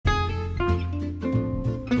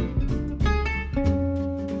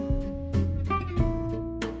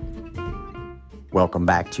Welcome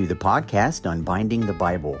back to the podcast, Unbinding the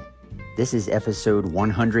Bible. This is episode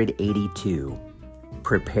 182,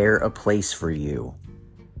 Prepare a Place for You.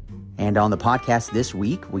 And on the podcast this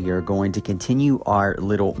week, we are going to continue our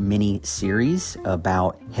little mini-series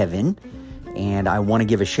about heaven. And I want to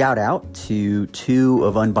give a shout out to two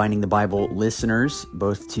of Unbinding the Bible listeners,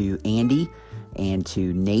 both to Andy and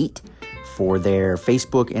to Nate, for their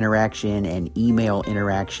Facebook interaction and email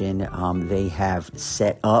interaction. They have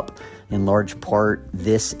set up in large part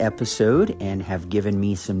this episode and have given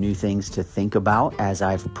me some new things to think about as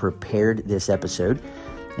I've prepared this episode.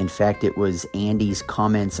 In fact, it was Andy's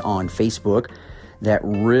comments on Facebook that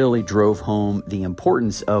really drove home the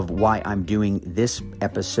importance of why I'm doing this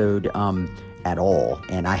episode at all.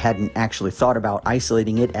 And I hadn't actually thought about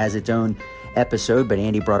isolating it as its own episode, but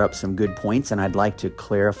Andy brought up some good points, and I'd like to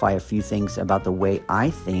clarify a few things about the way I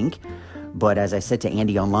think. But as I said to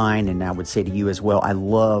Andy online, and I would say to you as well, I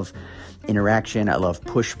love interaction, I love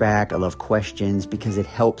pushback, I love questions, because it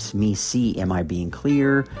helps me see, am I being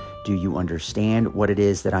clear? Do you understand what it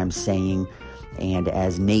is that I'm saying? And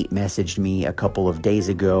as Nate messaged me a couple of days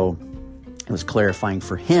ago, it was clarifying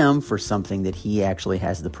for him for something that he actually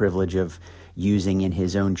has the privilege of using in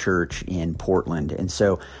his own church in Portland. And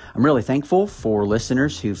so I'm really thankful for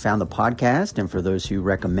listeners who found the podcast and for those who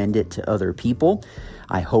recommend it to other people.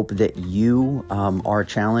 I hope that you are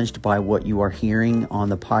challenged by what you are hearing on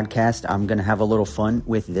the podcast. I'm going to have a little fun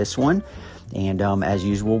with this one. And as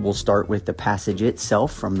usual, we'll start with the passage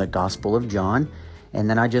itself from the Gospel of John. And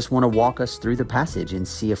then I just want to walk us through the passage and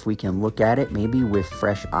see if we can look at it maybe with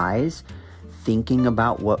fresh eyes, thinking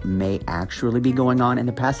about what may actually be going on in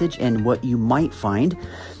the passage. And what you might find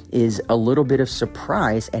is a little bit of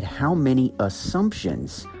surprise at how many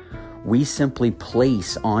assumptions we simply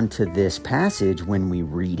place onto this passage when we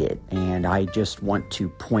read it. And I just want to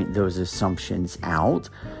point those assumptions out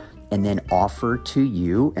and then offer to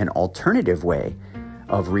you an alternative way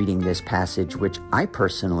of reading this passage, which I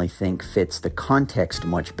personally think fits the context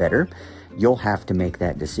much better. You'll have to make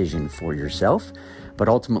that decision for yourself. But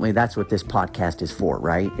ultimately, that's what this podcast is for,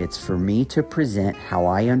 right? It's for me to present how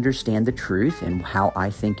I understand the truth and how I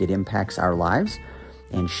think it impacts our lives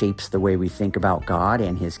and shapes the way we think about God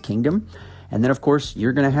and His kingdom. And then, of course,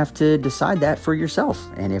 you're going to have to decide that for yourself.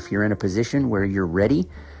 And if you're in a position where you're ready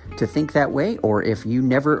to think that way, or if you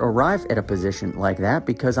never arrive at a position like that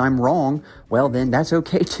because I'm wrong, well, then that's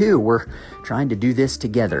okay too. We're trying to do this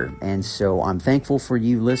together. And so I'm thankful for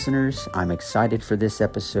you listeners. I'm excited for this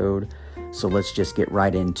episode. So let's just get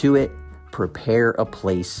right into it. Prepare a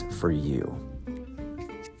place for you.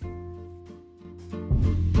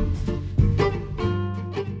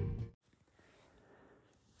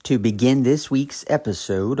 To begin this week's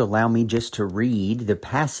episode, allow me just to read the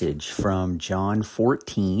passage from John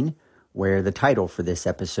 14, where the title for this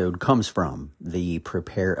episode comes from, the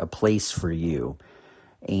Prepare a Place for You.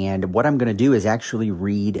 And what I'm going to do is actually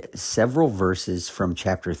read several verses from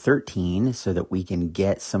chapter 13 so that we can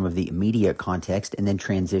get some of the immediate context and then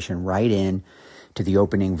transition right in to the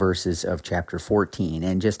opening verses of chapter 14.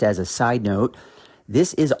 And just as a side note,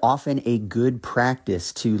 this is often a good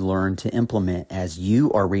practice to learn to implement as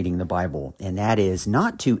you are reading the Bible, and that is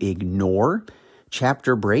not to ignore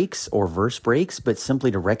chapter breaks or verse breaks, but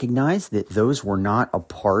simply to recognize that those were not a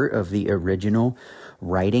part of the original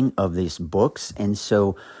writing of these books. And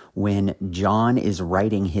so when John is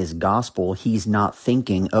writing his gospel, he's not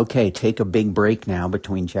thinking, okay, take a big break now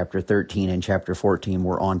between chapter 13 and chapter 14,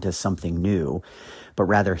 we're on to something new. But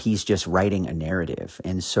rather, he's just writing a narrative.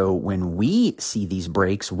 And so when we see these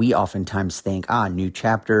breaks, we oftentimes think, new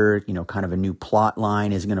chapter, kind of a new plot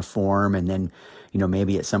line is going to form. And then,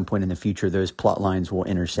 maybe at some point in the future, those plot lines will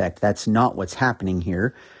intersect. That's not what's happening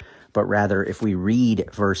here. But rather, if we read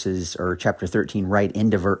verses or chapter 13 right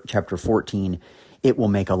into chapter 14, it will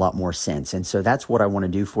make a lot more sense. And so that's what I want to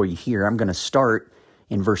do for you here. I'm going to start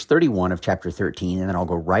in verse 31 of chapter 13, and then I'll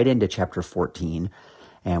go right into chapter 14.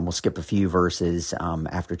 And we'll skip a few verses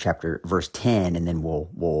after verse 10, and then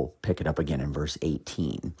we'll pick it up again in verse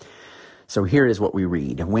 18. So here is what we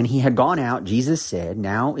read. When he had gone out, Jesus said,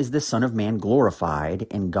 "Now is the Son of Man glorified,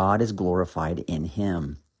 and God is glorified in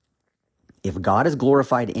him. If God is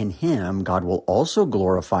glorified in him, God will also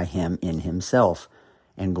glorify him in himself,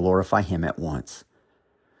 and glorify him at once.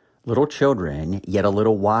 Little children, yet a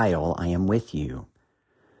little while I am with you.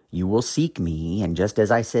 You will seek me, and just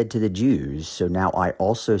as I said to the Jews, so now I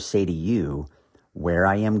also say to you, where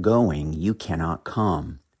I am going, you cannot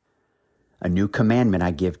come. A new commandment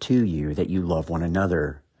I give to you, that you love one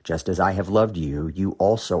another. Just as I have loved you, you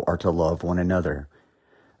also are to love one another.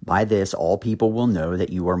 By this all people will know that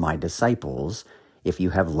you are my disciples, if you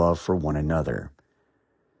have love for one another.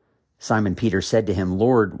 Simon Peter said to him,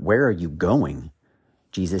 "Lord, where are you going?"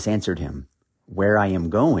 Jesus answered him, "Where I am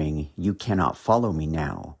going, you cannot follow me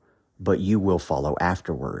now, but you will follow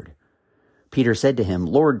afterward." Peter said to him,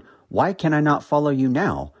 "Lord, why can I not follow you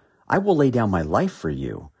now? I will lay down my life for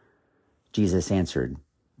you." Jesus answered,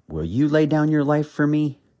 "Will you lay down your life for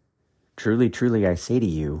me? Truly, truly, I say to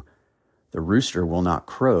you, the rooster will not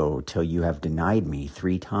crow till you have denied me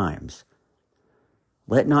 3 times.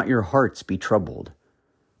 Let not your hearts be troubled.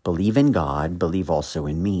 Believe in God, believe also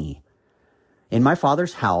in me. In my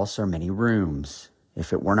Father's house are many rooms.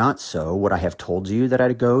 If it were not so, would I have told you that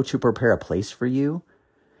I go to prepare a place for you?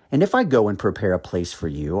 And if I go and prepare a place for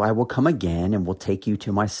you, I will come again and will take you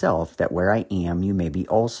to myself, that where I am you may be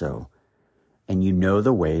also. And you know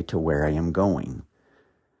the way to where I am going."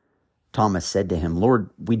 Thomas said to him, "Lord,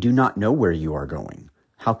 we do not know where you are going.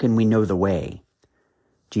 How can we know the way?"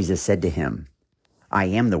 Jesus said to him, "I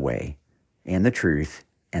am the way, and the truth,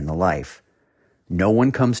 and the life. No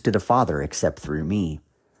one comes to the Father except through me.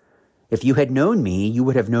 If you had known me, you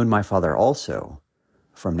would have known my Father also.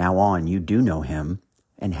 From now on, you do know him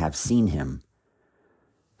and have seen him."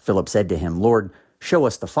 Philip said to him, "Lord, show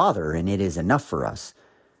us the Father, and it is enough for us."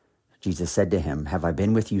 Jesus said to him, "Have I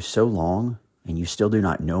been with you so long, and you still do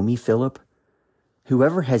not know me, Philip?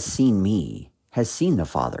 Whoever has seen me has seen the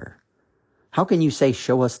Father. How can you say,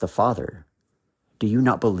 'Show us the Father'? Do you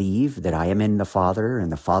not believe that I am in the Father,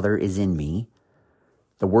 and the Father is in me?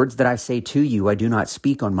 The words that I say to you, I do not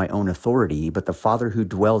speak on my own authority, but the Father who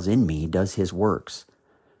dwells in me does his works.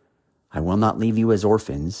 I will not leave you as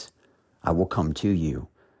orphans. I will come to you.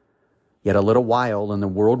 Yet a little while, and the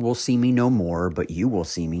world will see me no more, but you will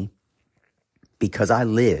see me. Because I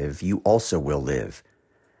live, you also will live.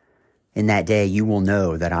 In that day you will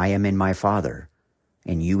know that I am in my Father,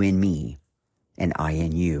 and you in me, and I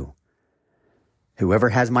in you. Whoever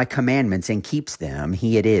has my commandments and keeps them,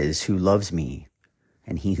 he it is who loves me.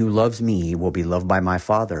 And he who loves me will be loved by my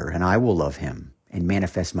Father, and I will love him and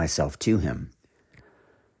manifest myself to him."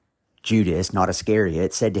 Judas, not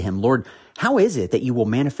Iscariot, said to him, "Lord, how is it that you will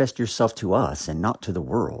manifest yourself to us and not to the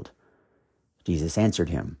world?" Jesus answered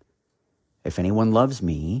him, "If anyone loves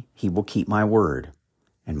me, he will keep my word,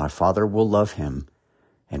 and my Father will love him,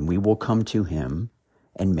 and we will come to him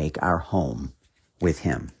and make our home with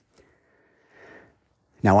him."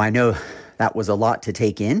 Now, I know that was a lot to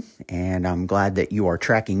take in, and I'm glad that you are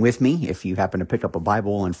tracking with me. If you happen to pick up a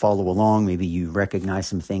Bible and follow along, maybe you recognize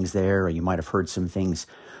some things there, or you might have heard some things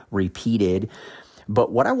repeated.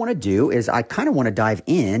 But what I want to do is I kind of want to dive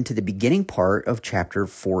into the beginning part of chapter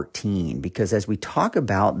 14, because as we talk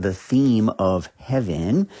about the theme of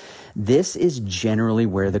heaven, this is generally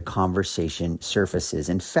where the conversation surfaces.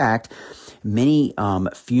 In fact, many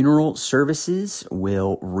funeral services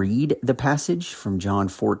will read the passage from John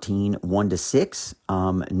 14, 1-6,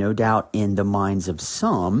 no doubt in the minds of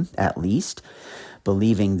some, at least,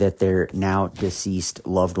 believing that their now deceased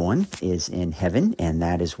loved one is in heaven, and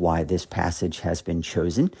that is why this passage has been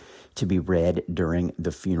chosen to be read during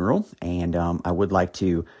the funeral. And I would like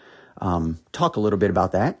to talk a little bit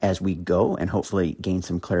about that as we go, and hopefully gain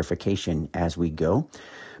some clarification as we go.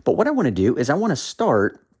 But what I want to do is I want to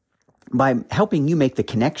start by helping you make the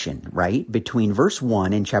connection, right, between verse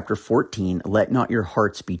 1 in chapter 14, "Let not your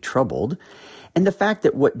hearts be troubled," and the fact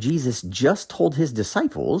that what Jesus just told his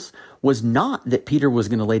disciples was not that Peter was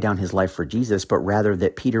going to lay down his life for Jesus, but rather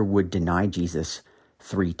that Peter would deny Jesus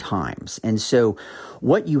 3 times. And so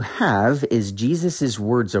what you have is Jesus's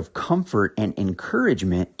words of comfort and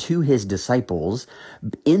encouragement to his disciples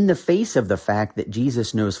in the face of the fact that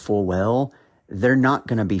Jesus knows full well they're not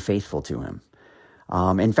going to be faithful to him.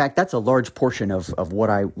 In fact, that's a large portion of what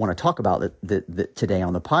I want to talk about today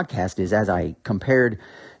on the podcast, is as I compared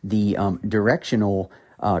the directional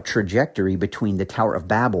trajectory between the Tower of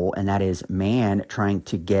Babel, and that is man trying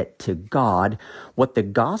to get to God. What the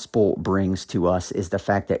gospel brings to us is the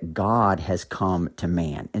fact that God has come to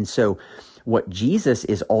man. And so what Jesus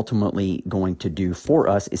is ultimately going to do for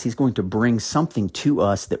us is he's going to bring something to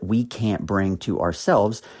us that we can't bring to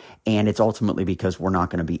ourselves. And it's ultimately because we're not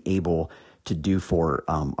going to be able to do for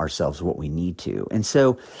ourselves what we need to. And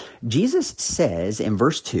so Jesus says in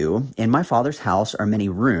verse 2, "In my Father's house are many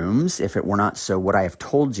rooms. If it were not so, would I have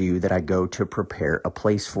told you that I go to prepare a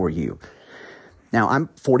place for you?" Now, I'm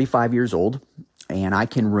 45 years old, and I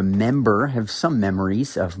can have some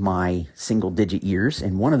memories of my single-digit years.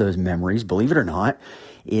 And one of those memories, believe it or not,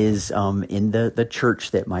 is in the church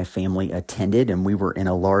that my family attended, and we were in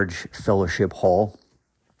a large fellowship hall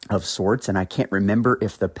of sorts. And I can't remember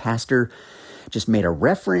if the pastor just made a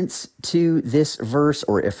reference to this verse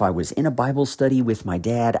or if I was in a Bible study with my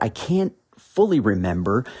dad. I can't fully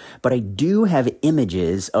remember, but I do have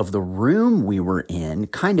images of the room we were in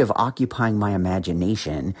kind of occupying my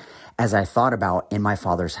imagination as I thought about in my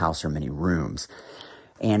Father's house are many rooms.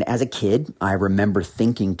 And as a kid, I remember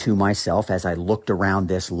thinking to myself as I looked around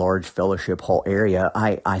this large fellowship hall area,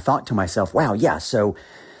 I thought to myself, wow, yeah, so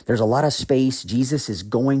there's a lot of space. Jesus is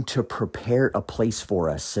going to prepare a place for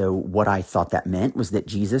us. So what I thought that meant was that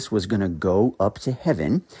Jesus was going to go up to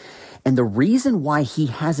heaven. And the reason why he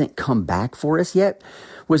hasn't come back for us yet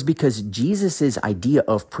was because Jesus's idea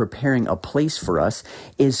of preparing a place for us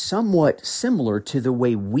is somewhat similar to the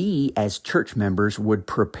way we as church members would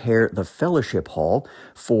prepare the fellowship hall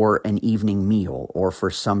for an evening meal or for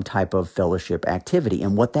some type of fellowship activity.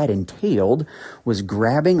 And what that entailed was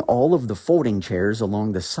grabbing all of the folding chairs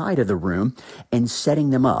along the side of the room and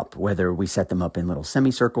setting them up, whether we set them up in little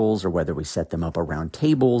semicircles or whether we set them up around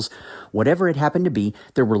tables, whatever it happened to be,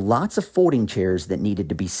 there were lots of folding chairs that needed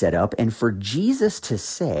to be set up. And for Jesus to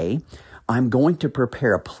say, I'm going to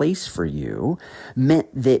prepare a place for you, meant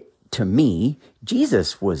that to me,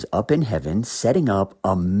 Jesus was up in heaven setting up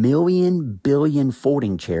 1 billion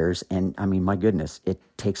folding chairs. And I mean, my goodness, it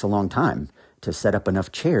takes a long time to set up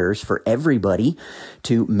enough chairs for everybody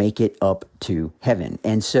to make it up to heaven.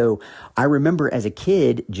 And so I remember as a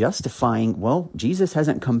kid justifying, well, Jesus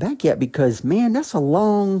hasn't come back yet because, man, that's a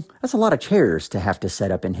lot of chairs to have to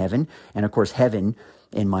set up in heaven. And of course, heaven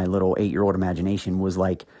in my little 8-year-old imagination was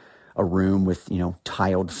like a room with,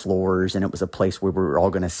 tiled floors, and it was a place where we were all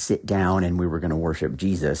going to sit down and we were going to worship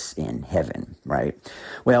Jesus in heaven, right?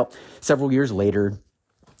 Well, several years later,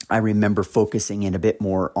 I remember focusing in a bit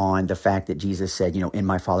more on the fact that Jesus said, in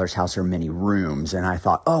my Father's house are many rooms. And I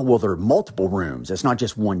thought, oh, well, there are multiple rooms. It's not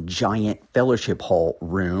just one giant fellowship hall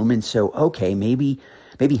room. And so, okay, maybe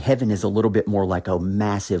heaven is a little bit more like a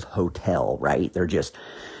massive hotel, right?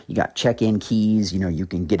 You got check-in keys, you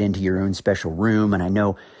can get into your own special room. And I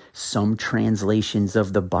know some translations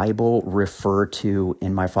of the Bible refer to,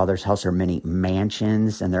 in my Father's house are many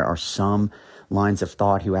mansions. And there are some lines of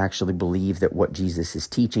thought who actually believe that what Jesus is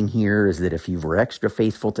teaching here is that if you were extra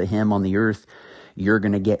faithful to him on the earth, you're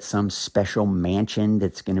going to get some special mansion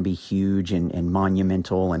that's going to be huge and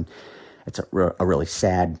monumental. And it's a really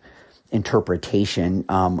sad interpretation.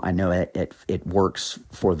 I know it works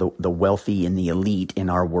for the wealthy and the elite in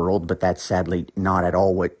our world, but that's sadly not at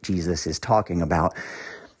all what Jesus is talking about.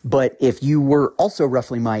 But if you were also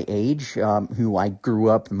roughly my age, who I grew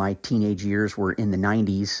up, my teenage years were in the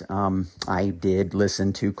 90s, I did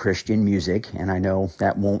listen to Christian music, and I know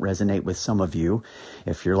that won't resonate with some of you.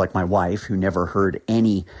 If you're like my wife, who never heard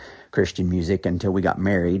any Christian music until we got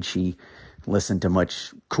married, she listened to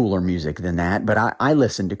much cooler music than that. But I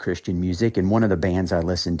listened to Christian music, and one of the bands I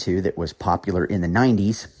listened to that was popular in the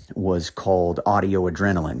 90s was called Audio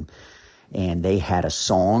Adrenaline. And they had a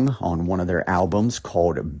song on one of their albums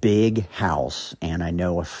called Big House. And I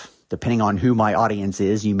know depending on who my audience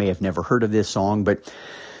is, you may have never heard of this song, but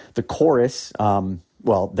the chorus,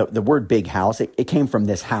 the word big house, it came from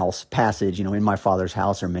this house passage, in my Father's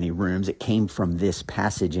house are many rooms. It came from this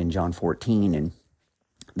passage in John 14. And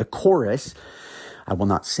the chorus, I will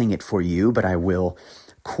not sing it for you, but I will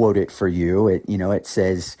quote it for you. It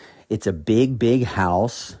says, it's a big, big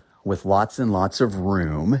house with lots and lots of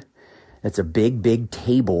room. It's a big, big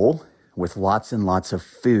table with lots and lots of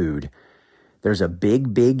food. There's a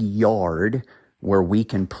big, big yard where we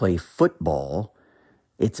can play football.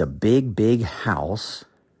 It's a big, big house.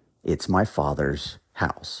 It's my Father's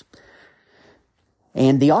house.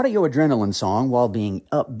 And the Audio Adrenaline song, while being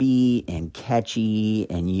upbeat and catchy,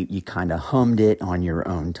 and you kind of hummed it on your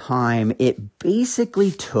own time, it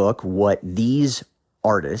basically took what these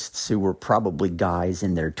artists, who were probably guys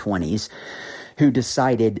in their 20s, who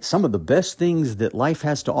decided some of the best things that life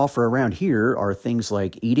has to offer around here are things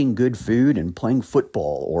like eating good food and playing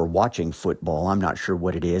football or watching football. I'm not sure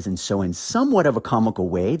what it is. And so in somewhat of a comical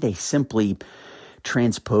way, they simply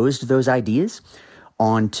transposed those ideas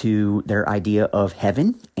onto their idea of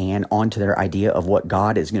heaven and onto their idea of what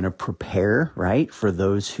God is going to prepare, right, for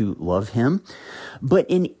those who love him. But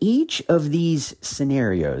in each of these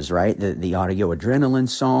scenarios, right, the Audio Adrenaline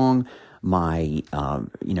song, my,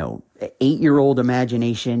 8-year-old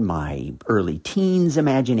imagination, my early teens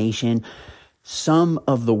imagination, some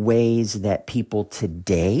of the ways that people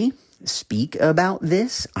today speak about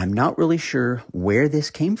this, I'm not really sure where this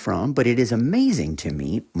came from, but it is amazing to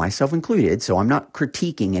me, myself included, so I'm not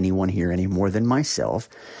critiquing anyone here any more than myself,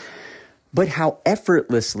 but how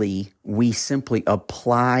effortlessly we simply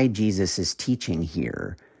apply Jesus's teaching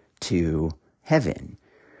here to heaven.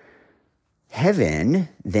 Heaven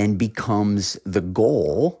then becomes the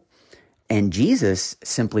goal, And Jesus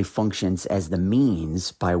simply functions as the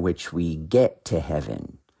means by which we get to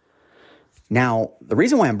heaven. Now, the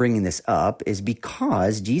reason why I'm bringing this up is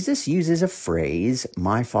because Jesus uses a phrase,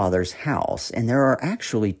 my Father's house, and there are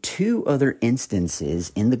actually two other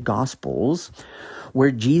instances in the Gospels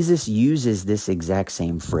where Jesus uses this exact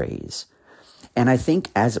same phrase. And I think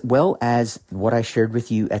as well as what I shared with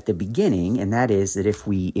you at the beginning, and that is that if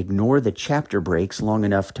we ignore the chapter breaks long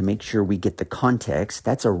enough to make sure we get the context,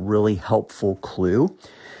 that's a really helpful clue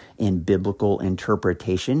in biblical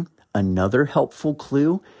interpretation. Another helpful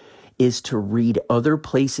clue is to read other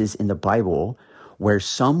places in the Bible where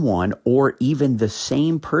someone or even the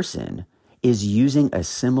same person is using a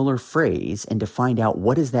similar phrase and to find out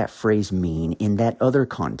what does that phrase mean in that other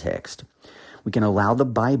context. We can allow the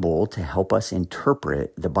Bible to help us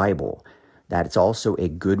interpret the Bible. That's also a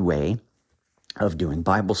good way of doing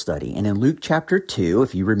Bible study. And in Luke chapter 2,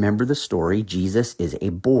 if you remember the story, Jesus is a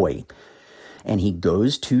boy and he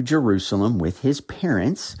goes to Jerusalem with his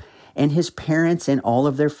parents. And his parents and all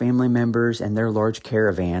of their family members and their large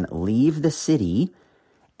caravan leave the city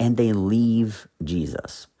and they leave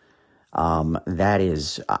Jesus. That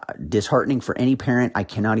is disheartening for any parent. I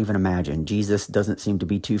cannot even imagine. Jesus doesn't seem to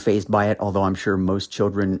be too fazed by it, although I'm sure most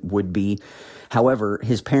children would be. However,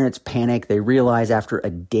 his parents panic. They realize after a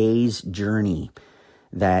day's journey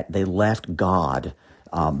that they left God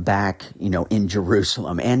back, in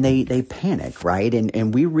Jerusalem, and they panic, right?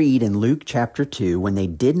 And we read in Luke chapter 2, when they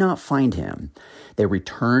did not find him, they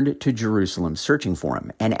returned to Jerusalem searching for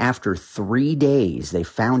him. And after 3 days, they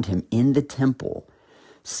found him in the temple,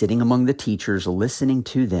 sitting among the teachers, listening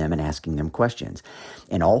to them and asking them questions.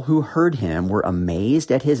 And all who heard him were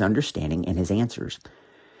amazed at his understanding and his answers.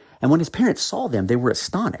 And when his parents saw them, they were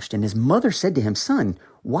astonished. And his mother said to him, "Son,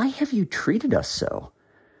 why have you treated us so?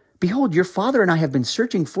 Behold, your father and I have been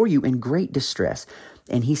searching for you in great distress."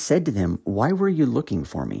 And he said to them, "Why were you looking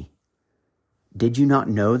for me? Did you not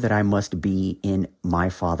know that I must be in my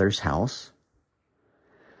Father's house?"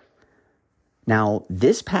 Now,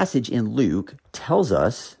 this passage in Luke tells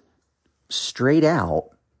us straight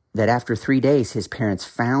out that after 3 days, his parents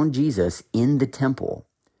found Jesus in the temple.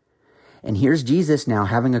 And here's Jesus now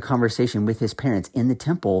having a conversation with his parents in the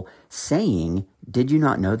temple saying, "Did you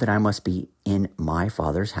not know that I must be in my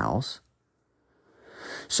Father's house?"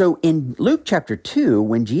 So in Luke chapter 2,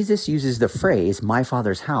 when Jesus uses the phrase, my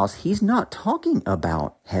Father's house, he's not talking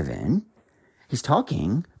about heaven. He's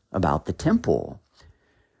talking about the temple.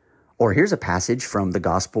 Or here's a passage from the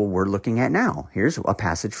gospel we're looking at now. Here's a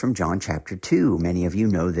passage from John chapter 2. Many of you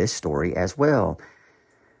know this story as well.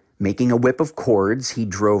 Making a whip of cords, he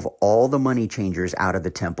drove all the money changers out of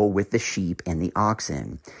the temple with the sheep and the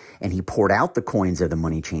oxen. And he poured out the coins of the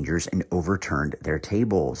money changers and overturned their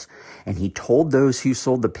tables. And he told those who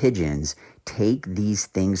sold the pigeons, "Take these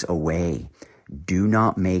things away. Do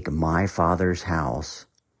not make my Father's house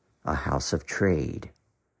a house of trade."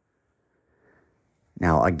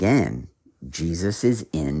 Now again, Jesus is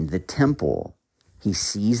in the temple. He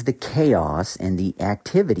sees the chaos and the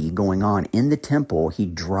activity going on in the temple. He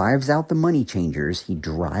drives out the money changers. He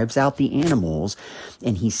drives out the animals.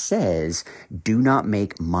 And he says, "Do not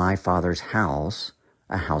make my Father's house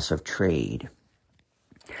a house of trade."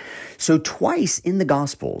 So twice in the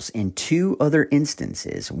Gospels, in two other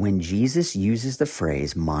instances, when Jesus uses the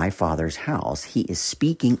phrase, my Father's house, he is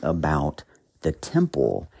speaking about the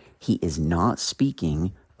temple. He is not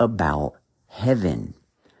speaking about heaven.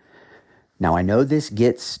 Now, I know this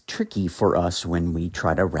gets tricky for us when we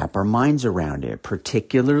try to wrap our minds around it,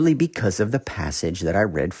 particularly because of the passage that I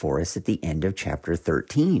read for us at the end of chapter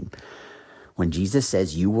 13. When Jesus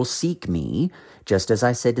says, "You will seek me, just as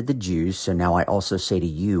I said to the Jews, so now I also say to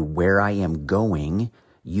you, where I am going,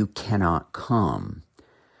 you cannot come."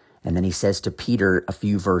 And then he says to Peter a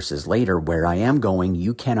few verses later, "Where I am going,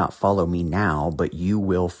 you cannot follow me now, but you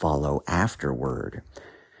will follow afterward."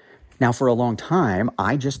 Now, for a long time,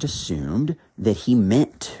 I just assumed that he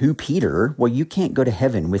meant to Peter, well, you can't go to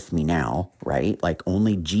heaven with me now, right? Like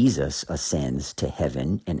only Jesus ascends to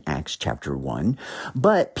heaven in Acts chapter 1.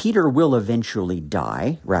 But Peter will eventually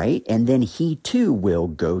die, right? And then he too will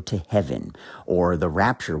go to heaven, or the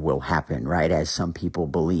rapture will happen, right? As some people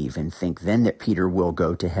believe and think then that Peter will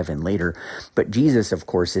go to heaven later. But Jesus, of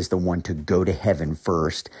course, is the one to go to heaven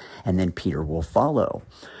first, and then Peter will follow.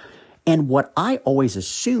 And what I always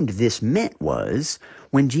assumed this meant was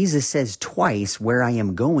when Jesus says twice, "Where I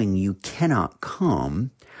am going, you cannot come,"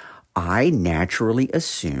 I naturally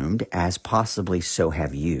assumed, as possibly so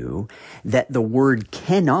have you, that the word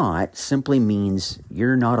cannot simply means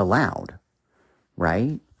you're not allowed,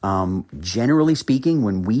 right? Generally speaking,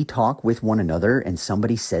 when we talk with one another and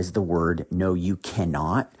somebody says the word, "No, you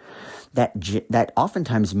cannot," that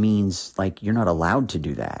oftentimes means like you're not allowed to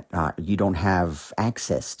do that. You don't have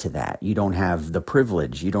access to that. You don't have the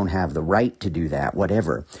privilege. You don't have the right to do that,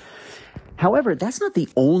 whatever. However, that's not the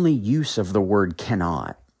only use of the word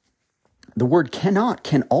cannot. The word cannot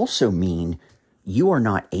can also mean you are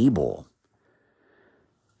not able.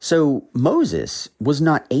 So Moses was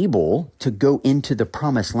not able to go into the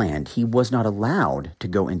promised land. He was not allowed to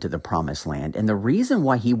go into the promised land. And the reason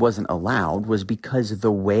why he wasn't allowed was because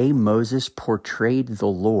the way Moses portrayed the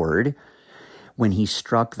Lord when he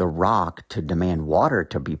struck the rock to demand water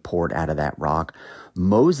to be poured out of that rock,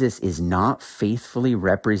 Moses is not faithfully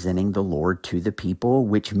representing the Lord to the people,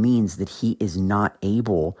 which means that he is not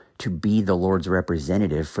able to be the Lord's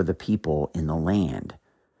representative for the people in the land.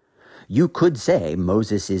 You could say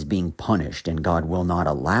Moses is being punished and God will not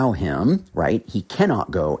allow him, right? He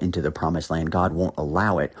cannot go into the promised land. God won't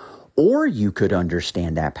allow it. Or you could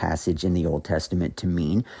understand that passage in the Old Testament to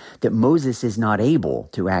mean that Moses is not able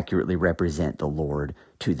to accurately represent the Lord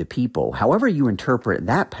to the people. However you interpret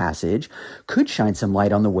that passage could shine some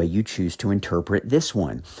light on the way you choose to interpret this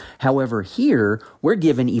one. However, here we're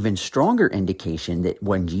given even stronger indication that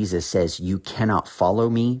when Jesus says, "You cannot follow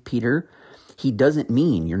me, Peter," he doesn't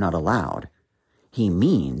mean you're not allowed. He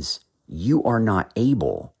means you are not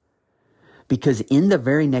able. Because in the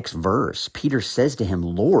very next verse, Peter says to him,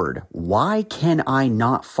 "Lord, why can I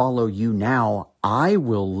not follow you now? I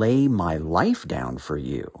will lay my life down for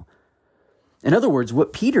you." In other words,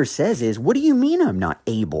 what Peter says is, what do you mean I'm not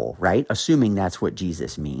able, right? Assuming that's what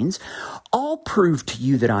Jesus means. I'll prove to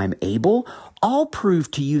you that I'm able. I'll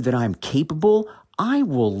prove to you that I'm capable. I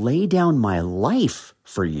will lay down my life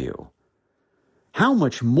for you. How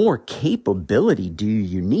much more capability do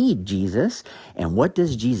you need, Jesus? And what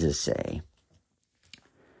does Jesus say?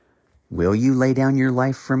 Will you lay down your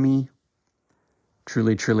life for me?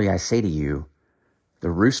 Truly, truly, I say to you,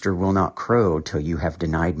 the rooster will not crow till you have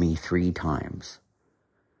denied me 3 times.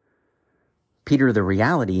 Peter, the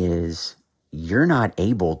reality is you're not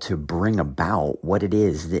able to bring about what it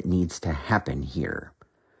is that needs to happen here.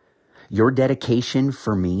 Your dedication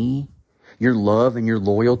for me, your love and your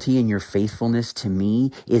loyalty and your faithfulness to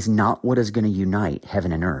me is not what is going to unite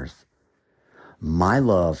heaven and earth. My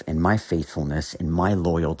love and my faithfulness and my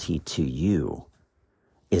loyalty to you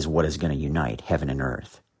is what is going to unite heaven and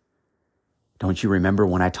earth. Don't you remember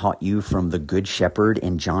when I taught you from the Good Shepherd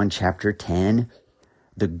in John chapter 10?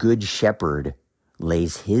 The Good Shepherd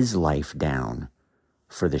lays his life down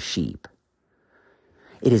for the sheep.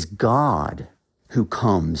 It is God who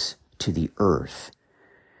comes to the earth.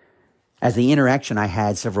 As the interaction I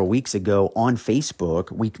had several weeks ago on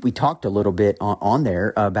Facebook, we talked a little bit on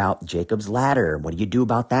there about Jacob's ladder. What do you do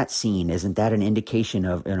about that scene? Isn't that an indication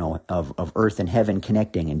of earth and heaven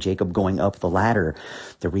connecting and Jacob going up the ladder?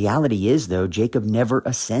 The reality is, though, Jacob never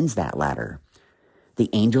ascends that ladder.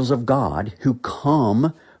 The angels of God who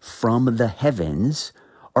come from the heavens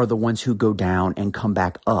are the ones who go down and come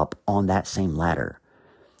back up on that same ladder.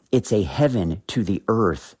 It's a heaven to the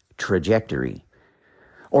earth trajectory.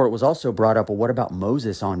 Or it was also brought up, well, what about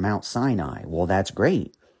Moses on Mount Sinai? Well, that's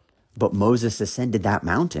great. But Moses ascended that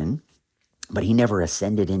mountain, but he never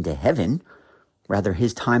ascended into heaven. Rather,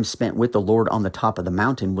 his time spent with the Lord on the top of the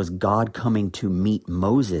mountain was God coming to meet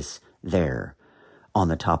Moses there on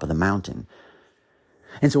the top of the mountain.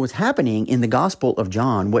 And so what's happening in the Gospel of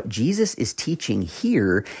John, what Jesus is teaching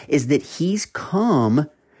here is that he's come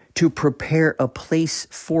to prepare a place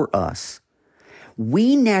for us.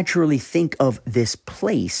 We naturally think of this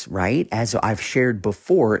place, right? As I've shared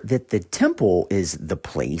before, that the temple is the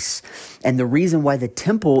place. And the reason why the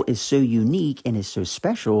temple is so unique and is so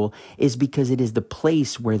special is because it is the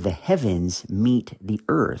place where the heavens meet the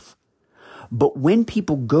earth. But when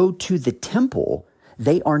people go to the temple,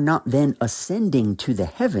 they are not then ascending to the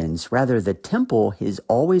heavens. Rather, the temple has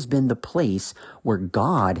always been the place where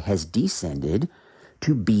God has descended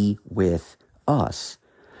to be with us.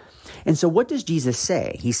 And so what does Jesus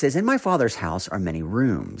say? He says, "In my Father's house are many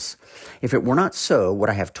rooms. If it were not so, would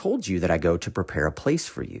I have told you that I go to prepare a place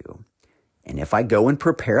for you? And if I go and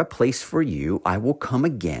prepare a place for you, I will come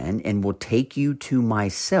again and will take you to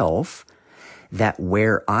myself, that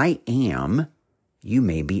where I am, you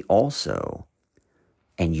may be also.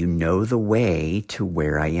 And you know the way to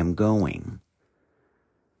where I am going."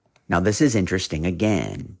 Now, this is interesting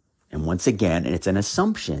again. And once again, it's an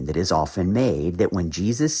assumption that is often made that when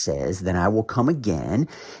Jesus says, "Then I will come again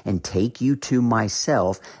and take you to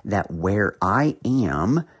myself, that where I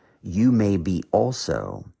am, you may be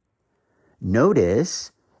also."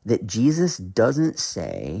 Notice that Jesus doesn't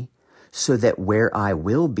say, "So that where I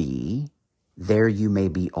will be, there you may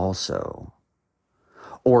be also."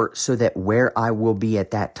 Or so that where I will be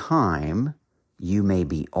at that time, you may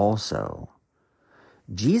be also.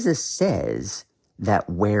 Jesus says that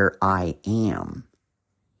where I am,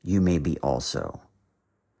 you may be also.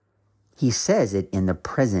 He says it in the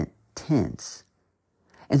present tense.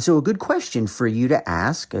 And so a good question for you to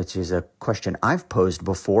ask, which is a question I've posed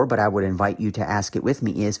before, but I would invite you to ask it with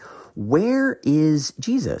me, is where is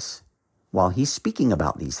Jesus while he's speaking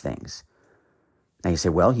about these things? Now you say,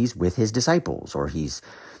 well, he's with his disciples, or he's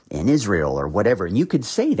in Israel, or whatever. And you could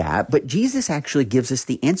say that, but Jesus actually gives us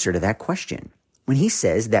the answer to that question. When he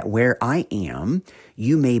says that where I am,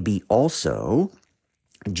 you may be also,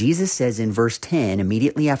 Jesus says in verse 10,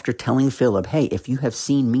 immediately after telling Philip, hey, if you have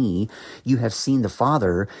seen me, you have seen the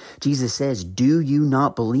Father, Jesus says, do you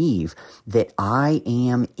not believe that I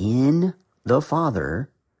am in the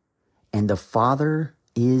Father and the Father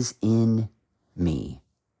is in me?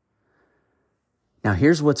 Now,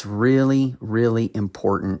 here's what's really, really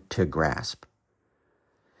important to grasp.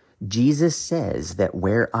 Jesus says that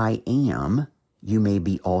where I am, you may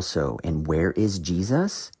be also. And where is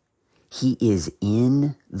Jesus? He is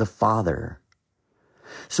in the Father.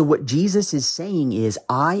 So what Jesus is saying is,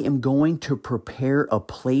 I am going to prepare a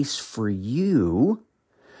place for you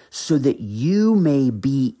so that you may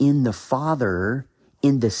be in the Father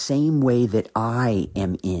in the same way that I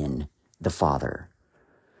am in the Father.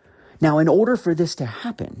 Now, in order for this to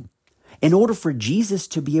happen, in order for Jesus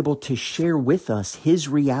to be able to share with us his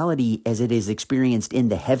reality as it is experienced in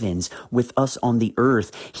the heavens with us on the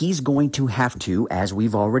earth, he's going to have to, as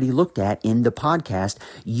we've already looked at in the podcast,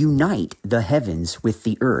 unite the heavens with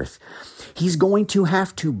the earth. He's going to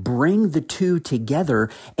have to bring the two together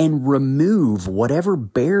and remove whatever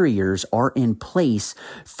barriers are in place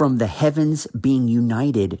from the heavens being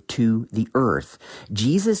united to the earth.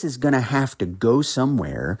 Jesus is going to have to go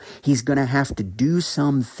somewhere. He's going to have to do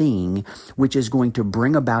something which is going to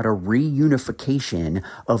bring about a reunification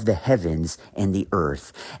of the heavens and the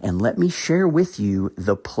earth. And let me share with you,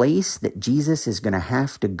 the place that Jesus is going to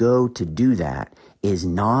have to go to do that is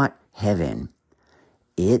not heaven.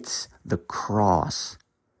 It's the cross.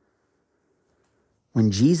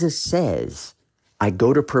 When Jesus says, I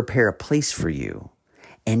go to prepare a place for you,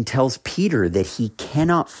 and tells Peter that he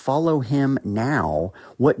cannot follow him now,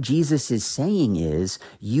 what Jesus is saying is,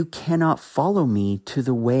 you cannot follow me to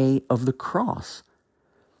the way of the cross.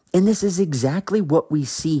 And this is exactly what we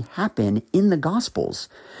see happen in the Gospels.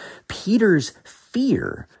 Peter's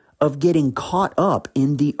fear of getting caught up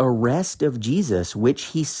in the arrest of Jesus, which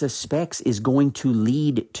he suspects is going to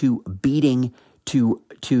lead to beating, to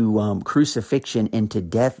crucifixion and to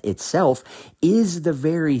death itself, is the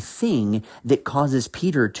very thing that causes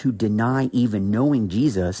Peter to deny even knowing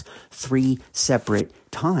Jesus 3 separate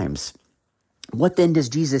times. What then does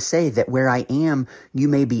Jesus say? That where I am, you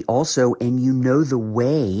may be also, and you know the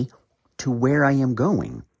way to where I am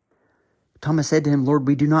going. Thomas said to him, Lord,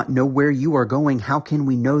 we do not know where you are going. How can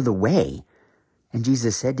we know the way? And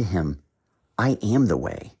Jesus said to him, I am the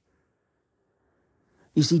way.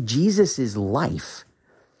 You see, Jesus' life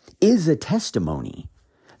is a testimony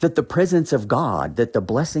that the presence of God, that the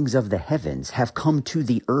blessings of the heavens have come to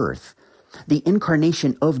the earth. The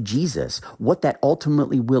incarnation of Jesus, what that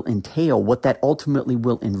ultimately will entail, what that ultimately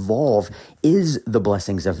will involve, is the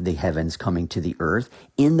blessings of the heavens coming to the earth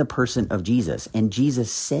in the person of Jesus. And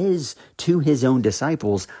Jesus says to his own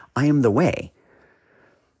disciples, I am the way.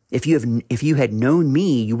 If you had known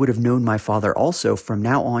me, you would have known my Father also. From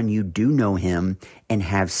now on, you do know him and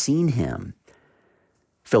have seen him.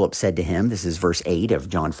 Philip said to him, this is verse 8 of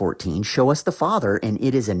John 14, show us the Father, and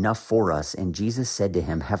it is enough for us. And Jesus said to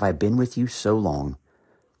him, have I been with you so long,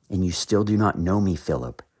 and you still do not know me,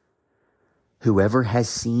 Philip? Whoever has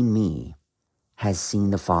seen me has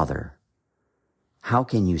seen the Father. How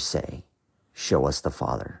can you say, show us the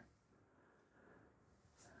Father?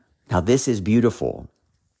 Now this is beautiful,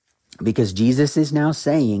 because Jesus is now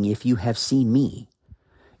saying, if you have seen me,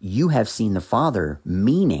 you have seen the Father,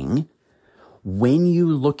 meaning when you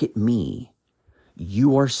look at me,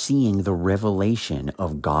 you are seeing the revelation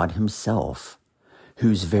of God himself,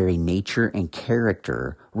 whose very nature and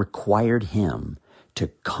character required him to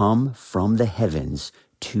come from the heavens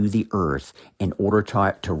to the earth in order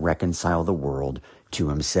to reconcile the world to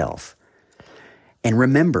himself. And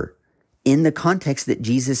remember, in the context that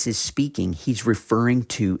Jesus is speaking, he's referring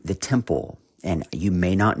to the temple. And you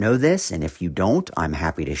may not know this, and if you don't, I'm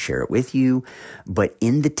happy to share it with you. But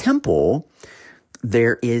in the temple,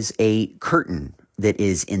 there is a curtain that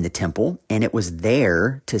is in the temple, and it was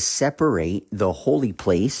there to separate the holy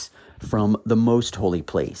place from the most holy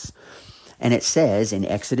place. And it says in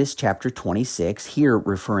Exodus chapter 26, here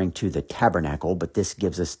referring to the tabernacle, but this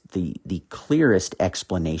gives us the clearest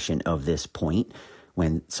explanation of this point.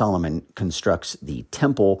 When Solomon constructs the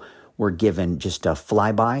temple, we're given just a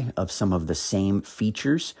flyby of some of the same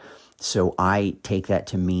features. So I take that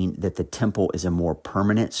to mean that the temple is a more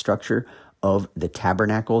permanent structure of the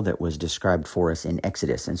tabernacle that was described for us in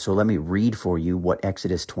Exodus. And so let me read for you what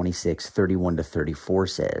Exodus 26, 31 to 34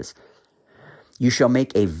 says. You shall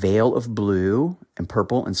make a veil of blue and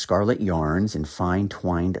purple and scarlet yarns and fine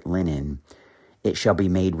twined linen. It shall be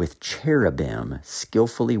made with cherubim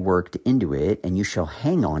skillfully worked into it, and you shall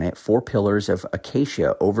hang on it 4 pillars of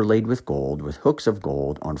acacia overlaid with hooks of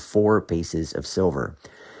gold on 4 bases of silver.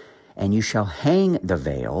 And you shall hang the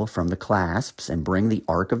veil from the clasps and bring the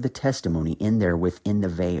ark of the testimony in there within the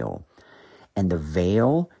veil. And the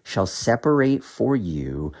veil shall separate for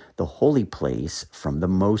you the holy place from the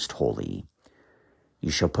most holy. You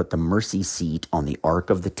shall put the mercy seat on the ark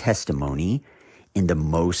of the testimony in the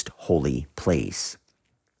most holy place.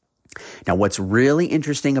 Now, what's really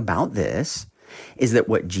interesting about this is that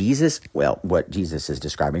what Jesus is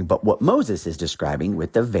describing, but what Moses is describing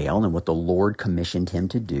with the veil and what the Lord commissioned him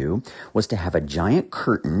to do was to have a giant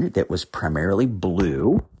curtain that was primarily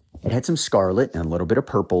blue. It had some scarlet and a little bit of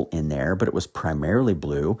purple in there, but it was primarily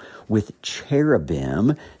blue with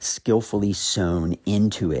cherubim skillfully sewn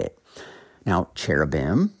into it. Now,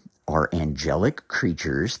 cherubim are angelic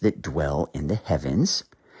creatures that dwell in the heavens.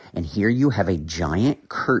 And here you have a giant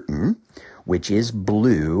curtain, which is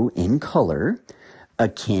blue in color,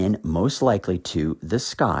 akin most likely to the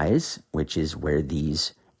skies, which is where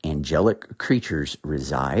these angelic creatures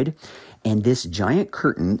reside. And this giant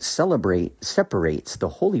curtain separates the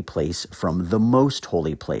holy place from the most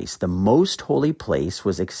holy place. The most holy place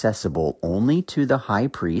was accessible only to the high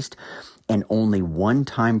priest and only one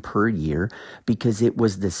time per year because it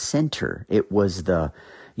was the center. It was the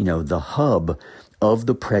hub of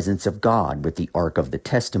the presence of God with the Ark of the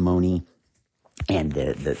Testimony and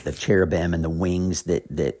the cherubim and the wings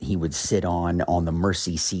that he would sit on the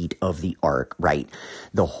mercy seat of the ark, right?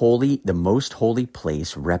 The most holy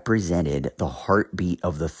place represented the heartbeat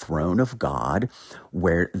of the throne of God,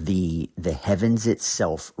 where the heavens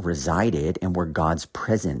itself resided and where God's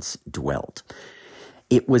presence dwelt.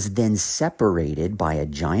 It was then separated by a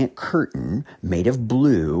giant curtain made of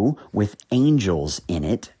blue with angels in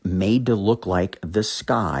it, made to look like the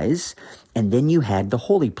skies. And then you had the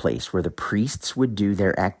holy place where the priests would do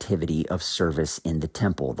their activity of service in the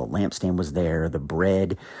temple. The lampstand was there, the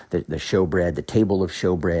bread, the showbread, the table of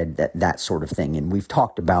showbread, that sort of thing. And we've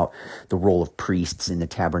talked about the role of priests in the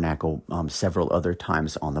tabernacle several other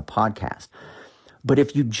times on the podcast. But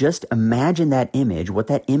if you just imagine that image, what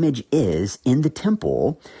that image is in the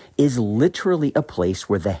temple is literally a place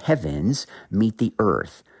where the heavens meet the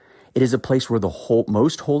earth. It is a place where the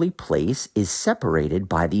most holy place is separated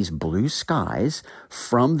by these blue skies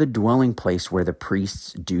from the dwelling place where the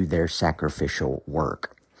priests do their sacrificial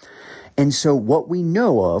work. And so what we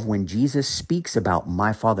know of when Jesus speaks about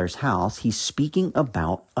my Father's house, he's speaking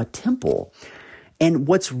about a temple. And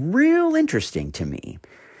what's real interesting to me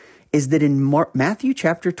is that in Matthew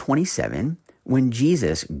chapter 27, when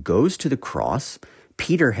Jesus goes to the cross,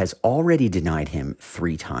 Peter has already denied him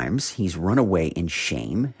 3 times. He's run away in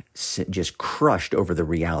shame, just crushed over the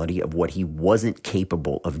reality of what he wasn't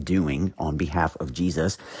capable of doing on behalf of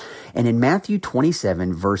Jesus. And in Matthew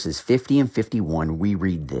 27, verses 50 and 51, we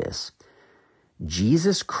read this.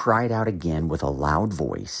 Jesus cried out again with a loud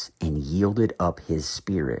voice and yielded up his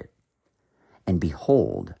spirit. And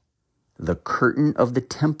behold, the curtain of the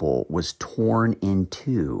temple was torn in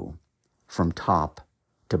 2 from top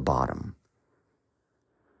to bottom.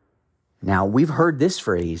 Now, we've heard this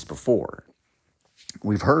phrase before.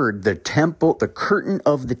 We've heard the curtain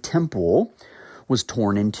of the temple was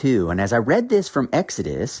torn in 2. And as I read this from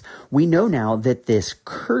Exodus, we know now that this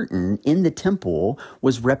curtain in the temple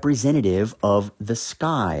was representative of the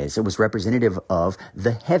skies. It was representative of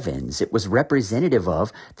the heavens. It was representative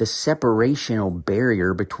of the separational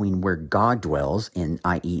barrier between where God dwells,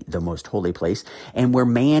 i.e. the most holy place, and where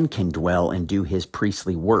man can dwell and do his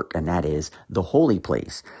priestly work, and that is the holy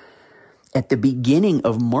place. At the beginning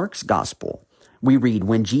of Mark's gospel, we read,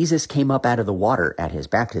 when Jesus came up out of the water at his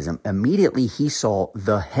baptism, immediately he saw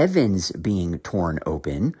the heavens being torn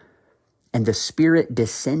open and the Spirit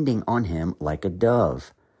descending on him like a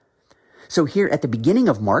dove. So here at the beginning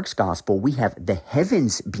of Mark's gospel, we have the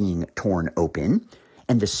heavens being torn open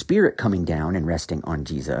and the Spirit coming down and resting on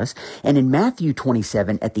Jesus. And in Matthew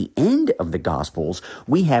 27, at the end of the Gospels,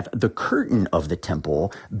 we have the curtain of the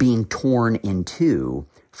temple being torn in 2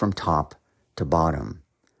 from top to bottom.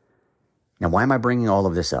 Now, why am I bringing all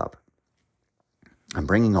of this up? I'm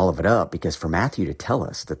bringing all of it up because for Matthew to tell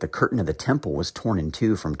us that the curtain of the temple was torn in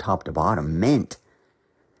two from top to bottom meant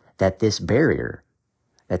that this barrier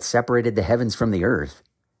that separated the heavens from the earth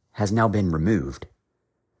has now been removed.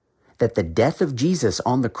 That the death of Jesus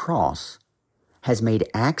on the cross has made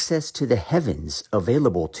access to the heavens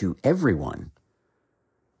available to everyone.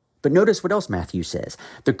 But notice what else Matthew says.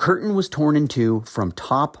 The curtain was torn in two from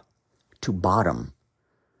top to bottom.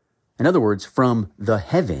 In other words, from the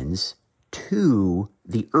heavens to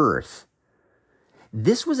the earth.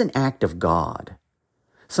 This was an act of God,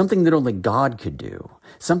 something that only God could do,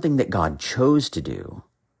 something that God chose to do.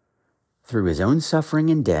 Through his own suffering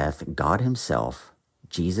and death, God himself,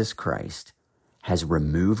 Jesus Christ, has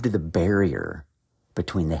removed the barrier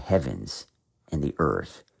between the heavens and the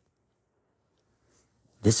earth.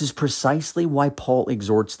 This is precisely why Paul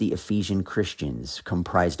exhorts the Ephesian Christians,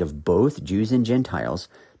 comprised of both Jews and Gentiles,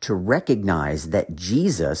 to recognize that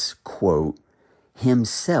Jesus, quote,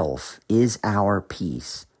 himself is our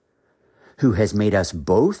peace, who has made us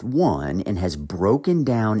both one and has broken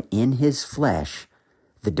down in his flesh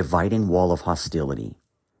the dividing wall of hostility,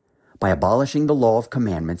 by abolishing the law of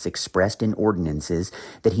commandments expressed in ordinances,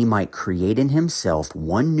 that he might create in himself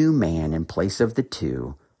one new man in place of the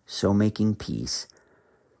two, so making peace,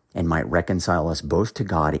 and might reconcile us both to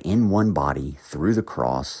God in one body through the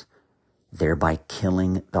cross, thereby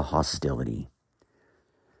killing the hostility.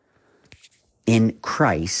 In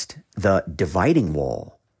Christ, the dividing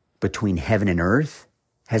wall between heaven and earth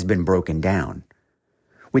has been broken down,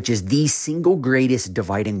 which is the single greatest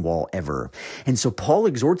dividing wall ever. And so Paul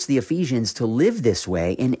exhorts the Ephesians to live this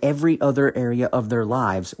way in every other area of their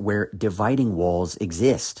lives where dividing walls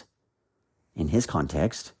exist. In his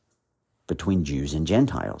context, between Jews and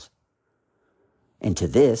Gentiles. And to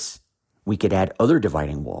this, we could add other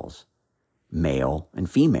dividing walls, male and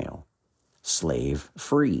female, slave,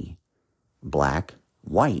 free, black,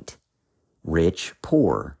 white, rich,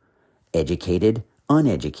 poor, educated,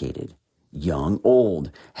 uneducated, young, old,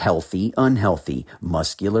 healthy, unhealthy,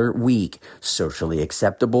 muscular, weak, socially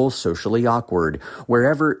acceptable, socially awkward.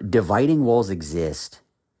 Wherever dividing walls exist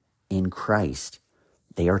in Christ,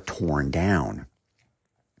 they are torn down.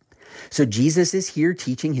 So Jesus is here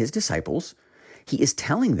teaching his disciples. He is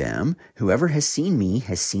telling them, whoever has seen me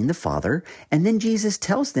has seen the Father. And then Jesus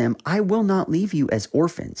tells them, I will not leave you as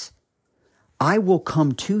orphans. I will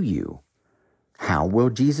come to you. How will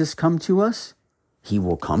Jesus come to us? He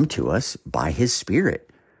will come to us by his Spirit.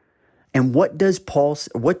 And what does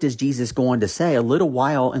Jesus go on to say? A little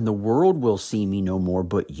while and the world will see me no more,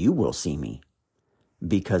 but you will see me.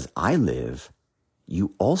 Because I live,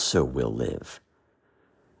 you also will live.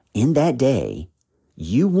 In that day,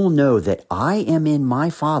 you will know that I am in my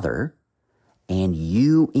Father, and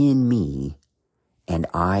you in me, and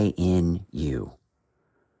I in you.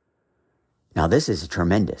 Now, this is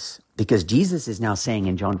tremendous because Jesus is now saying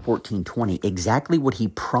in John 14:20 exactly what he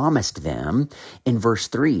promised them in verse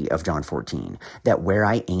 3 of John 14, that where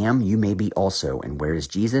I am, you may be also. And where is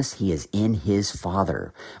Jesus? He is in his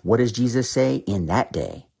Father. What does Jesus say? In that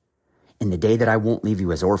day, in the day that I won't leave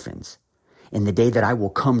you as orphans, in the day that I will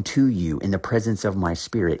come to you in the presence of my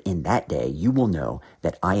Spirit, in that day, you will know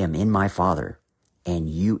that I am in my Father, and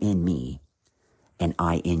you in me, and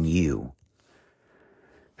I in you.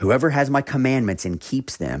 Whoever has my commandments and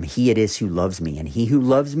keeps them, he it is who loves me. And he who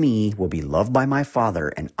loves me will be loved by my Father,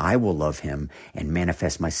 and I will love him and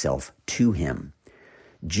manifest myself to him.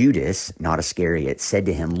 Judas, not Iscariot, said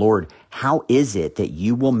to him, Lord, how is it that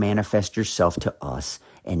you will manifest yourself to us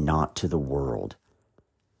and not to the world?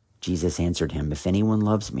 Jesus answered him, if anyone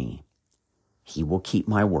loves me, he will keep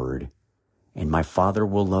my word, and my Father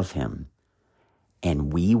will love him,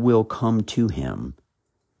 and we will come to him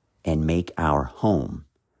and make our home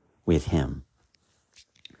with him.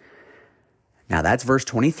 Now that's verse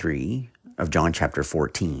 23 of John chapter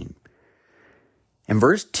 14. In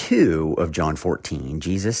verse 2 of John 14,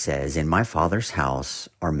 Jesus says, in my Father's house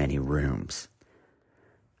are many rooms.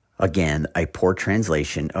 Again, a poor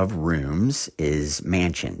translation of rooms is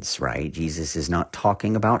mansions, right? Jesus is not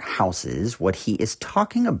talking about houses. What he is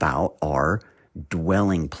talking about are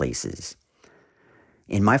dwelling places.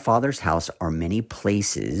 In my Father's house are many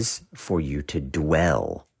places for you to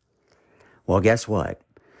dwell. Well, guess what?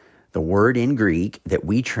 The word in Greek that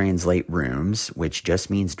we translate rooms, which just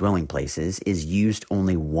means dwelling places, is used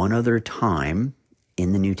only one other time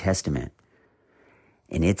in the New Testament.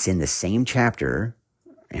 And it's in the same chapter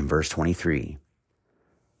in verse 23.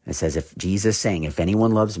 It says, if Jesus saying, if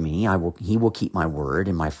anyone loves me, he will keep my word,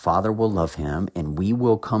 and my Father will love him, and we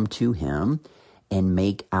will come to him and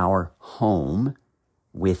make our home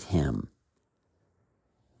with him.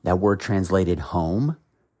 That word translated home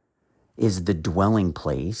is the dwelling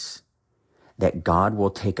place that God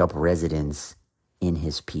will take up residence in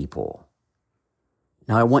his people.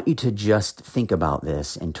 Now, I want you to just think about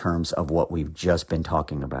this in terms of what we've just been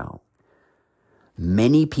talking about.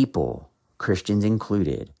 Many people, Christians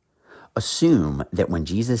included, assume that when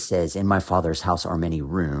Jesus says, "In my Father's house are many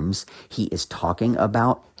rooms," he is talking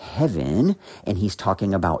about heaven, and he's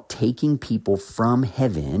talking about taking people from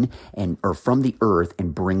heaven or from the earth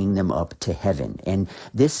and bringing them up to heaven. And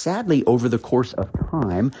this, sadly, over the course of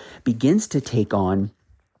time, begins to take on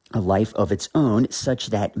a life of its own, such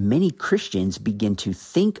that many Christians begin to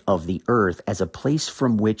think of the earth as a place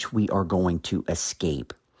from which we are going to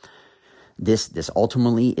escape. This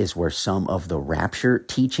ultimately is where some of the rapture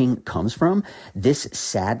teaching comes from. This,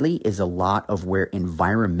 sadly, is a lot of where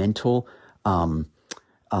environmental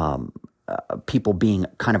people being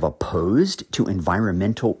kind of opposed to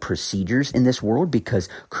environmental procedures in this world, because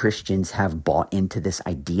Christians have bought into this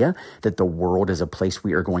idea that the world is a place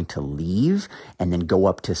we are going to leave and then go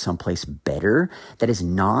up to someplace better. That is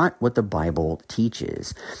not what the Bible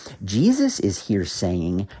teaches. Jesus is here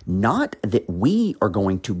saying not that we are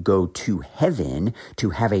going to go to heaven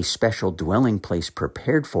to have a special dwelling place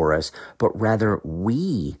prepared for us, but rather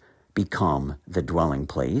we become the dwelling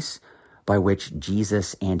place by which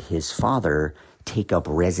Jesus and his Father take up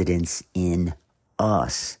residence in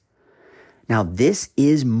us. Now, this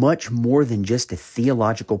is much more than just a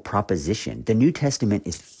theological proposition. The New Testament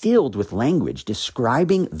is filled with language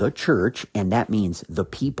describing the church, and that means the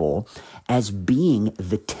people, as being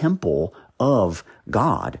the temple of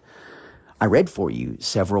God. I read for you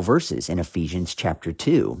several verses in Ephesians chapter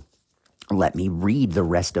 2. Let me read the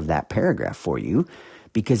rest of that paragraph for you,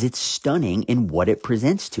 because it's stunning in what it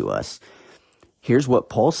presents to us. Here's what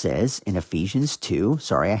Paul says in Ephesians 2.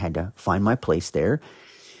 Sorry, I had to find my place there.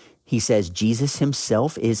 He says, "Jesus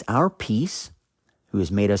himself is our peace, who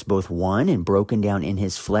has made us both one and broken down in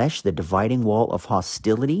his flesh the dividing wall of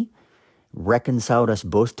hostility, reconciled us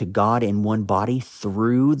both to God in one body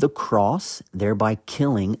through the cross, thereby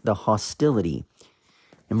killing the hostility."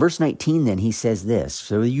 In verse 19, then, he says this,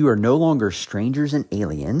 "So you are no longer strangers and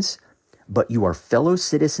aliens, but you are fellow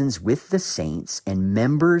citizens with the saints and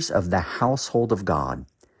members of the household of God,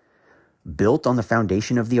 built on the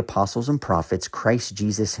foundation of the apostles and prophets, Christ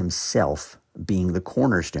Jesus himself being the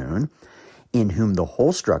cornerstone, in whom the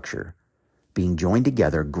whole structure, being joined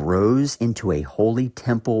together, grows into a holy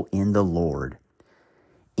temple in the Lord.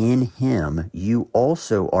 In him you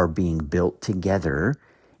also are being built together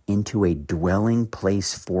into a dwelling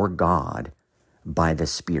place for God by the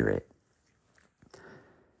Spirit."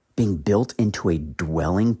 Being built into a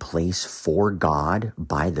dwelling place for God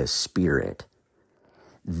by the Spirit.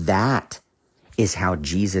 That is how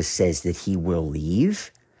Jesus says that he will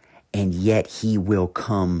leave, and yet he will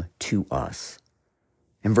come to us.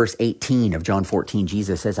 In verse 18 of John 14,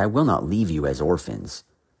 Jesus says, "I will not leave you as orphans.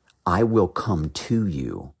 I will come to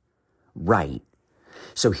you." Right.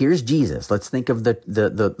 So here's Jesus. Let's think of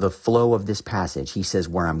the flow of this passage. He says,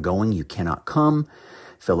 "Where I'm going, you cannot come."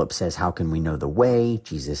 Philip says, "How can we know the way?"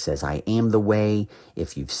 Jesus says, "I am the way.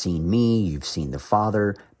 If you've seen me, you've seen the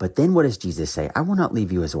Father." But then what does Jesus say? "I will not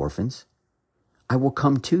leave you as orphans. I will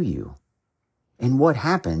come to you." And what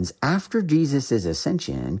happens after Jesus'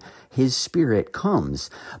 ascension? His Spirit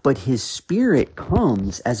comes. But his Spirit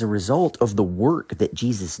comes as a result of the work that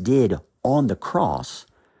Jesus did on the cross.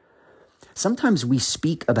 Sometimes we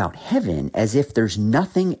speak about heaven as if there's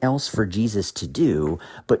nothing else for Jesus to do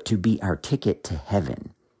but to be our ticket to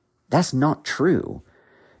heaven. That's not true.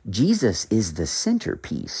 Jesus is the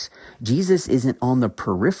centerpiece. Jesus isn't on the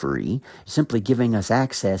periphery, simply giving us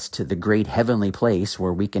access to the great heavenly place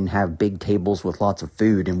where we can have big tables with lots of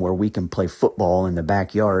food and where we can play football in the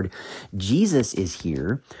backyard. Jesus is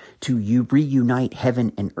here to reunite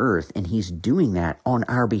heaven and earth, and he's doing that on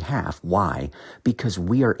our behalf. Why? Because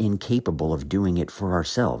we are incapable of doing it for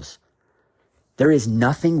ourselves. There is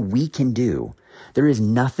nothing we can do. There is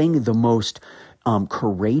nothing the most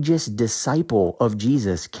courageous disciple of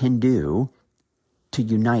Jesus can do to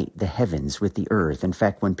unite the heavens with the earth. In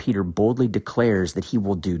fact, when Peter boldly declares that he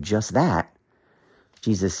will do just that,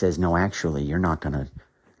 Jesus says, "No, actually, you're not going to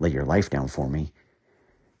lay your life down for me.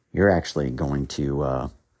 You're actually going to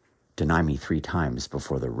deny me 3 times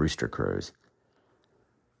before the rooster crows."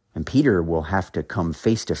 And Peter will have to come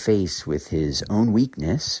face to face with his own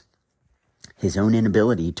weakness, his own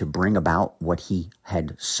inability to bring about what he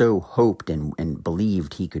had so hoped and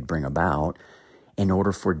believed he could bring about, in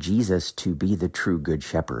order for Jesus to be the true good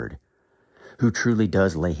shepherd, who truly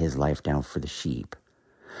does lay his life down for the sheep,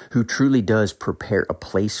 who truly does prepare a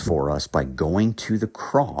place for us by going to the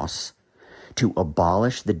cross to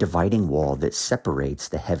abolish the dividing wall that separates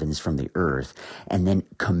the heavens from the earth, and then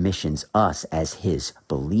commissions us as his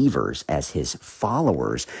believers, as his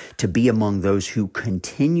followers, to be among those who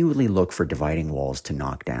continually look for dividing walls to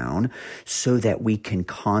knock down so that we can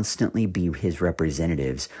constantly be his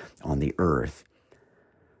representatives on the earth.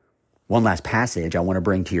 One last passage I want to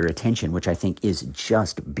bring to your attention, which I think is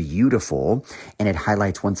just beautiful, and it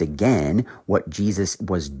highlights once again what Jesus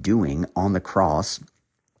was doing on the cross.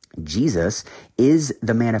 Jesus is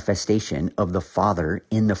the manifestation of the Father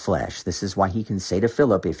in the flesh. This is why he can say to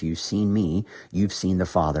Philip, if you've seen me, you've seen the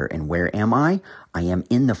Father. And where am I? I am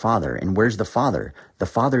in the Father. And where's the Father? The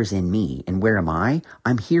Father's in me. And where am I?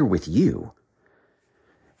 I'm here with you.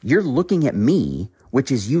 You're looking at me, which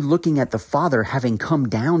is you looking at the Father having come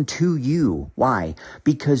down to you. Why?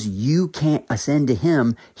 Because you can't ascend to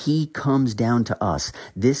him. He comes down to us.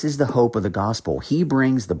 This is the hope of the gospel. He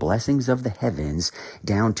brings the blessings of the heavens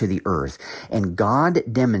down to the earth. And God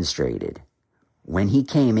demonstrated, when he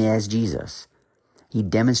came as Jesus, he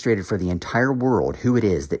demonstrated for the entire world who it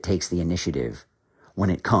is that takes the initiative when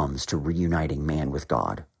it comes to reuniting man with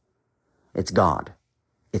God. It's God.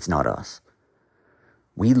 It's not us.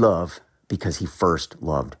 We love because he first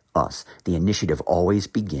loved us. The initiative always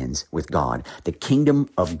begins with God. The kingdom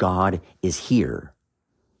of God is here,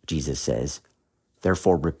 Jesus says.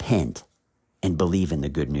 Therefore, repent and believe in the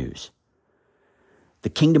good news. The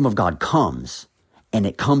kingdom of God comes, and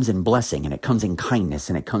it comes in blessing, and it comes in kindness,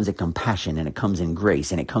 and it comes in compassion, and it comes in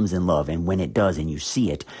grace, and it comes in love. And when it does, and you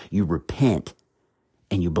see it, you repent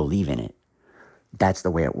and you believe in it. That's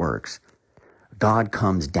the way it works. God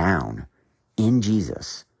comes down in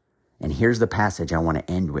Jesus. And here's the passage I want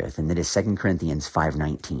to end with, and that is 2 Corinthians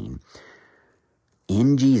 5:19.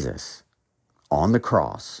 In Jesus, on the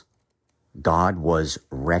cross, God was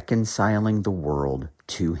reconciling the world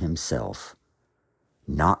to himself,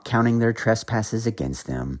 not counting their trespasses against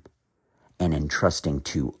them, and entrusting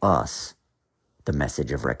to us the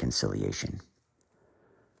message of reconciliation.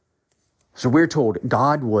 So we're told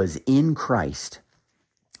God was in Christ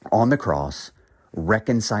on the cross,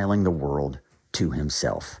 reconciling the world to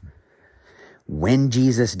himself. When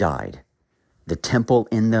Jesus died, the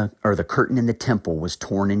curtain in the temple was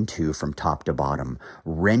torn in two from top to bottom,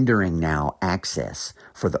 rendering now access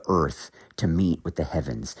for the earth to meet with the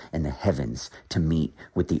heavens and the heavens to meet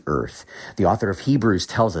with the earth. The author of Hebrews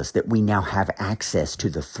tells us that we now have access to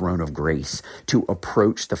the throne of grace, to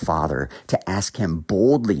approach the Father, to ask him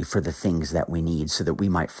boldly for the things that we need so that we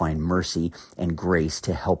might find mercy and grace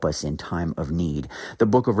to help us in time of need. The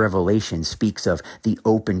book of Revelation speaks of the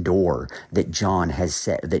open door that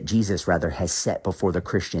Jesus has set before the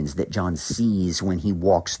Christians, that John sees when he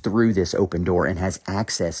walks through this open door and has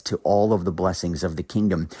access to all of the blessings of the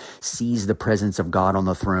kingdom, sees the presence of God on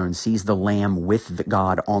the throne, sees the Lamb with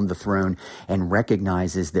God on the throne, and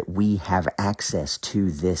recognizes that we have access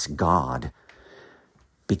to this God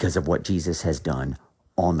because of what Jesus has done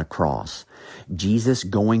on the cross. Jesus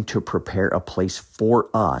going to prepare a place for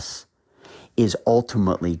us is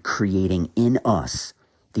ultimately creating in us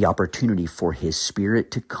the opportunity for his Spirit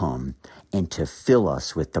to come and to fill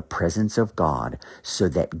us with the presence of God so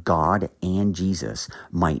that God and Jesus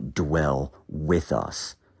might dwell with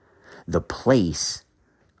us. The place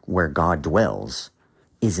where God dwells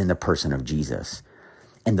is in the person of Jesus.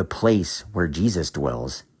 And the place where Jesus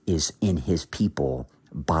dwells is in his people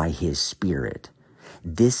by his Spirit.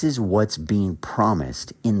 This is what's being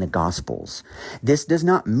promised in the Gospels. This does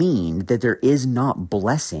not mean that there is not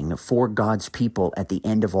blessing for God's people at the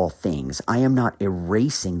end of all things. I am not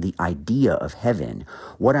erasing the idea of heaven.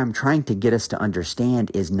 What I'm trying to get us to understand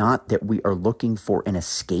is not that we are looking for an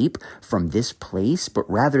escape from this place, but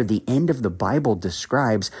rather the end of the Bible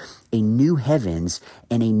describes a new heavens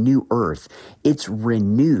and a new earth. It's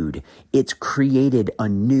renewed. It's created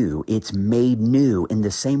anew. It's made new in the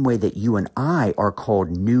same way that you and I are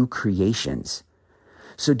called new creations.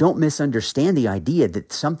 So don't misunderstand the idea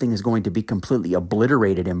that something is going to be completely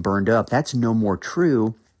obliterated and burned up. That's no more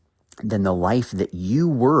true than the life that you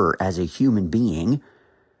were as a human being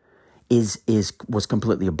was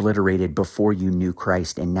completely obliterated before you knew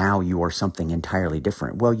Christ, and now you are something entirely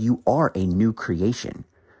different. Well, you are a new creation.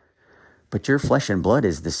 But your flesh and blood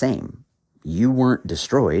is the same. You weren't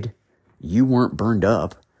destroyed. You weren't burned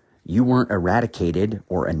up. You weren't eradicated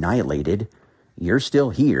or annihilated. You're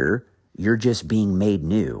still here. You're just being made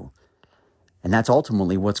new. And that's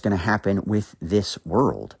ultimately what's going to happen with this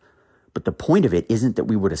world. But the point of it isn't that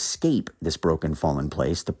we would escape this broken, fallen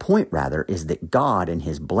place. The point, rather, is that God and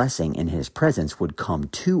his blessing and his presence would come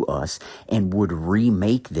to us and would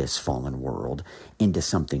remake this fallen world into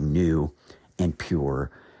something new and pure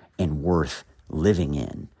and worth living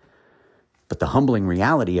in. But the humbling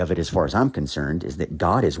reality of it, as far as I'm concerned, is that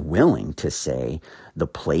God is willing to say, the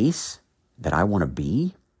place that I want to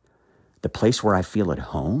be, the place where I feel at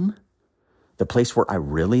home, the place where I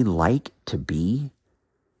really like to be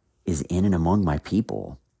is in and among my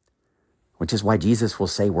people. Which is why Jesus will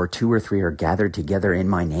say, where 2 or 3 are gathered together in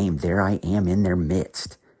my name, there I am in their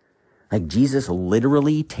midst. Like Jesus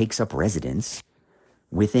literally takes up residence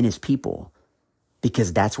within his people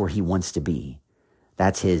because that's where he wants to be.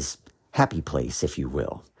 That's his happy place, if you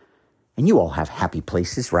will. And you all have happy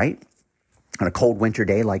places, right? On a cold winter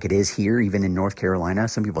day like it is here, even in North Carolina,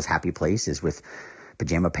 some people's happy place is with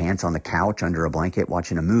pajama pants on the couch under a blanket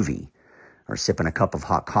watching a movie, or sipping a cup of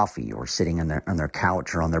hot coffee, or sitting on their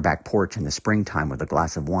couch or on their back porch in the springtime with a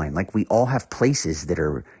glass of wine. Like, we all have places that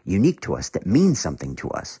are unique to us, that mean something to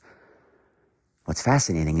us. What's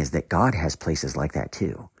fascinating is that God has places like that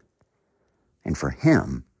too. And for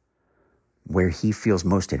him, where he feels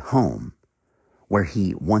most at home, where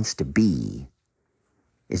he wants to be,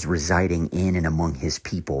 is residing in and among his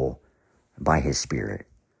people by his Spirit.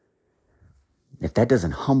 If that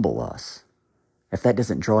doesn't humble us, if that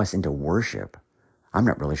doesn't draw us into worship, I'm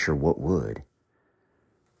not really sure what would.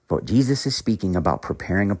 But Jesus is speaking about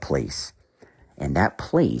preparing a place, and that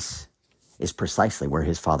place is precisely where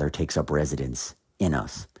his Father takes up residence in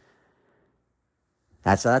us.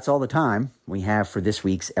 That's all the time we have for this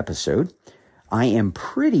week's episode. I am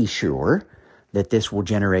pretty sure that this will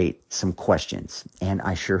generate some questions, and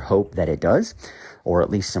I sure hope that it does, or at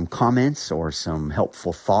least some comments or some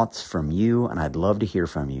helpful thoughts from you, and I'd love to hear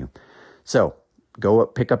from you. So, go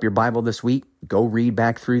up, pick up your Bible this week, go read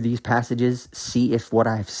back through these passages, see if what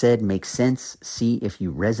I've said makes sense, see if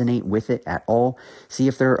you resonate with it at all, see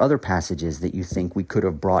if there are other passages that you think we could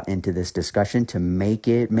have brought into this discussion to make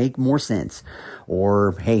it make more sense.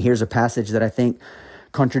 Or, hey, here's a passage that I think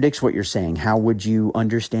contradicts what you're saying. How would you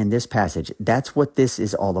understand this passage? That's what this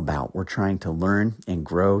is all about. We're trying to learn and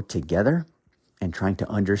grow together and trying to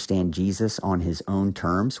understand Jesus on his own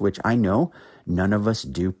terms, which I know none of us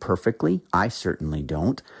do perfectly. I certainly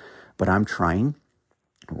don't, but I'm trying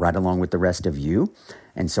right along with the rest of you.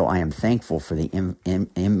 And so I am thankful for the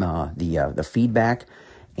feedback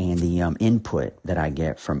and the input that I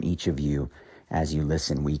get from each of you as you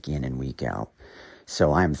listen week in and week out.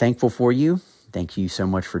 So I am thankful for you. Thank you so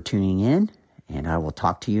much for tuning in, and I will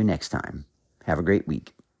talk to you next time. Have a great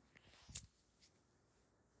week.